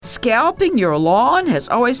Scalping your lawn has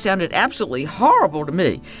always sounded absolutely horrible to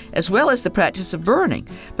me, as well as the practice of burning.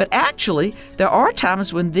 But actually, there are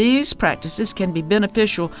times when these practices can be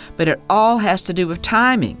beneficial, but it all has to do with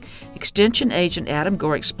timing. Extension agent Adam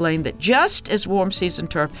Gore explained that just as warm season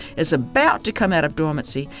turf is about to come out of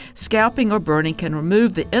dormancy, scalping or burning can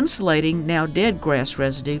remove the insulating, now dead grass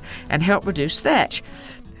residue and help reduce thatch,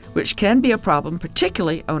 which can be a problem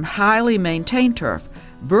particularly on highly maintained turf.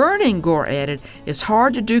 Burning, Gore added, is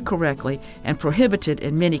hard to do correctly and prohibited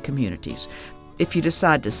in many communities. If you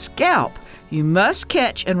decide to scalp, you must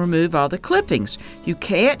catch and remove all the clippings. You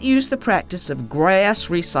can't use the practice of grass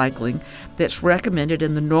recycling that's recommended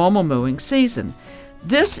in the normal mowing season.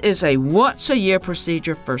 This is a once-a-year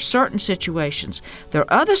procedure for certain situations. There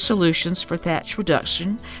are other solutions for thatch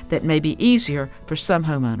reduction that may be easier for some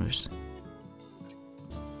homeowners.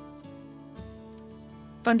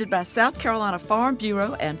 Funded by South Carolina Farm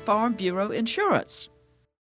Bureau and Farm Bureau Insurance.